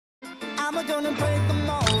I'm gonna break the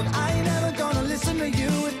mold. I ain't never gonna listen to you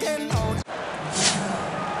with 10 notes.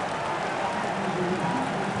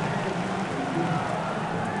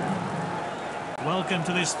 Welcome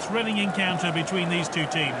to this thrilling encounter between these two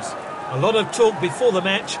teams. A lot of talk before the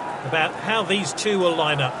match about how these two will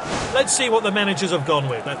line up. Let's see what the managers have gone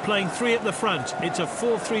with. They're playing three at the front. It's a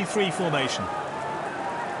 4-3-3 formation.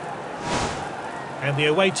 And the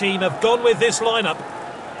away team have gone with this lineup.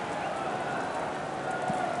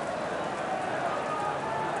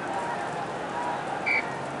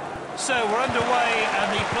 So we're underway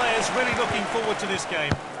and the players really looking forward to this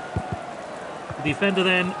game. The defender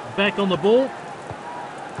then back on the ball.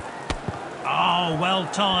 Oh, well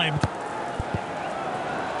timed.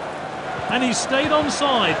 And he's stayed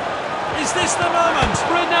onside. Is this the moment?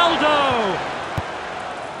 Ronaldo!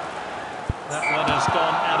 That one has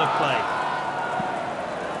gone out of play.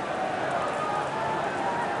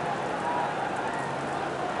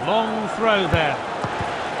 Long throw there.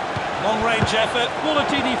 Long range effort.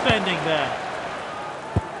 Quality defending there.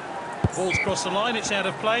 Ball's crossed the line, it's out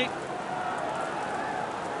of play.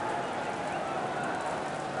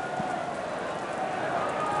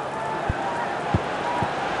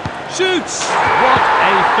 Shoots! What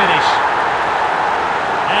a finish.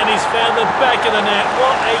 And he's found the back of the net.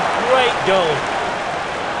 What a great goal.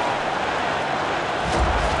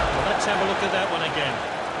 Well, let's have a look at that one again.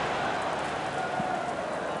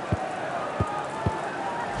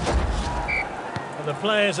 And the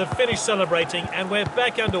players have finished celebrating and we're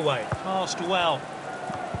back underway. Passed well.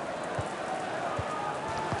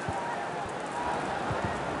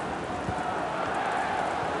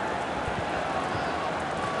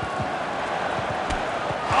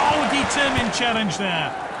 Determined challenge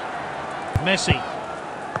there. Messi.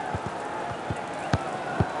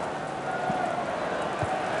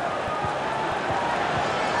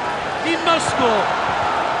 He must score.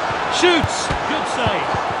 Shoots. Good save.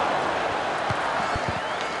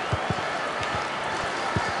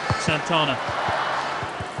 Santana.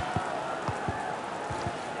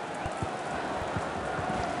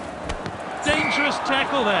 Dangerous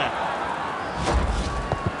tackle there.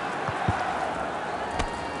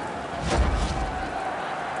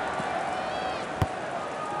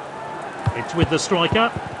 It's with the striker.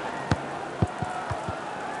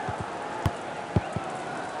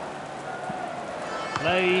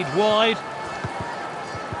 Played wide.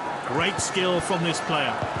 Great skill from this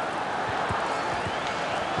player.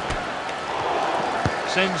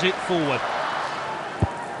 Sends it forward.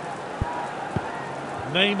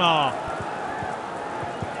 Neymar.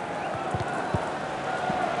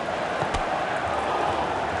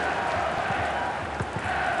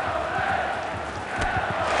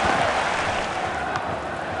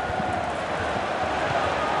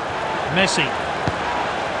 Messi. That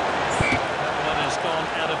one has gone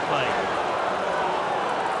out of play.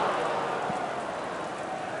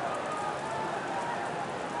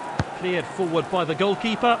 Cleared forward by the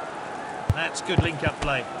goalkeeper. That's good link-up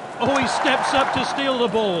play. Oh, he steps up to steal the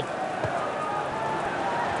ball.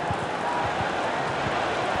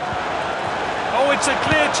 Oh, it's a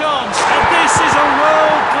clear chance. And this is a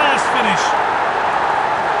world-class finish.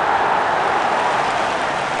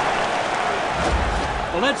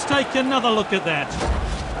 Well, let's take another look at that.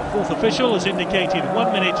 The fourth official has indicated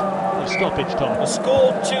 1 minute of stoppage time. The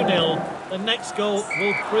score 2-0. The next goal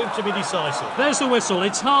will prove to be decisive. There's the whistle.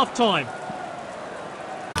 It's half-time.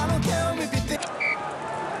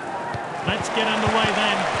 Let's get underway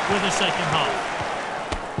then with the second half.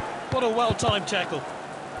 What a well-timed tackle.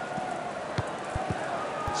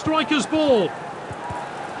 Striker's ball.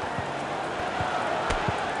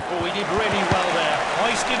 Oh, he did really well there.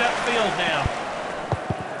 Hoisted upfield now.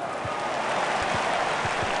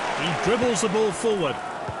 He dribbles the ball forward.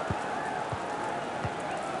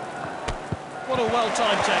 What a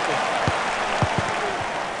well-timed tackle.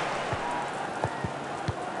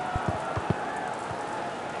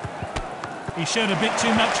 He showed a bit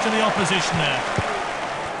too much to the opposition there.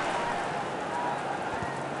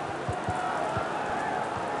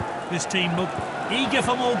 This team look eager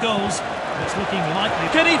for more goals. It's looking likely.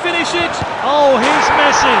 Can he finish it? Oh, here's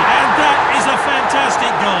Messi. And that is a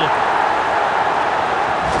fantastic goal.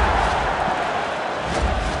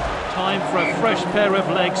 Time for a fresh pair of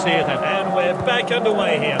legs here then. And we're back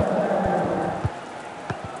underway here.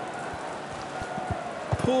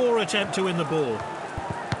 Poor attempt to win the ball.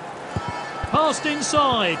 Passed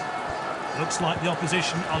inside. Looks like the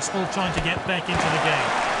opposition are still trying to get back into the game.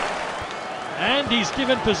 And he's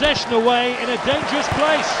given possession away in a dangerous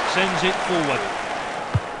place. Sends it forward.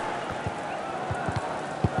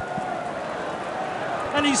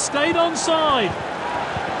 And he's stayed onside.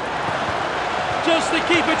 Just the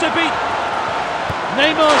keeper to beat.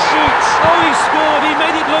 Neymar shoots. Oh, he scored. He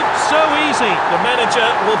made it look so easy. The manager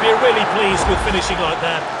will be really pleased with finishing like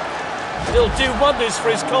that. He'll do wonders for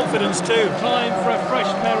his confidence too. Time for a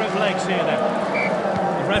fresh pair of legs here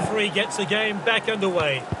then. The referee gets the game back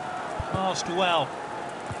underway. Passed well.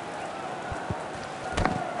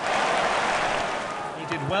 He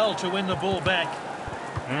did well to win the ball back.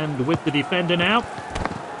 And with the defender now.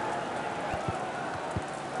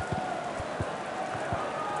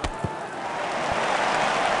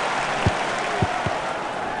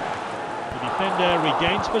 The defender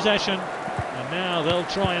regains possession. And now they'll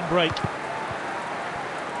try and break.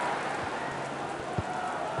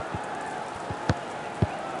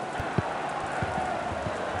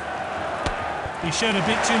 He showed a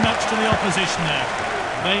bit too much to the opposition there.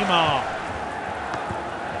 Neymar.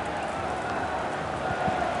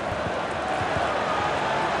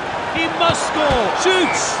 He must score.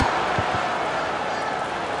 Shoots.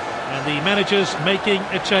 And the manager's making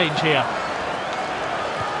a change here.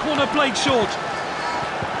 Corner played short.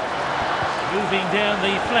 Moving down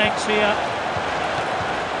the flanks here.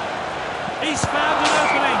 He's found an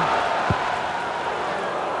opening.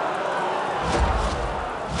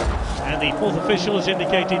 And the fourth official has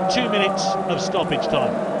indicated 2 minutes of stoppage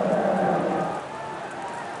time.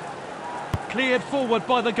 Cleared forward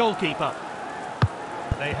by the goalkeeper.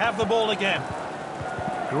 They have the ball again.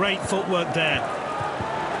 Great footwork there.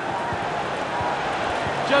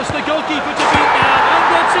 Just the goalkeeper to beat now, and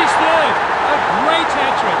gets his third. A great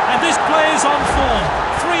hat-trick. And this player's on form.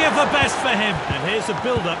 3 of the best for him. And here's the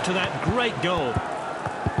build-up to that great goal.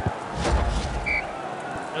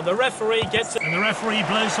 And the referee gets it. And the referee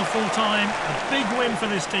blows for full time. A big win for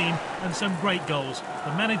this team and some great goals.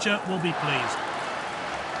 The manager will be pleased.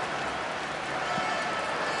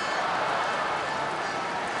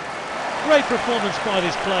 Great performance by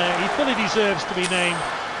this player. He fully deserves to be named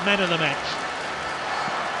man of the match.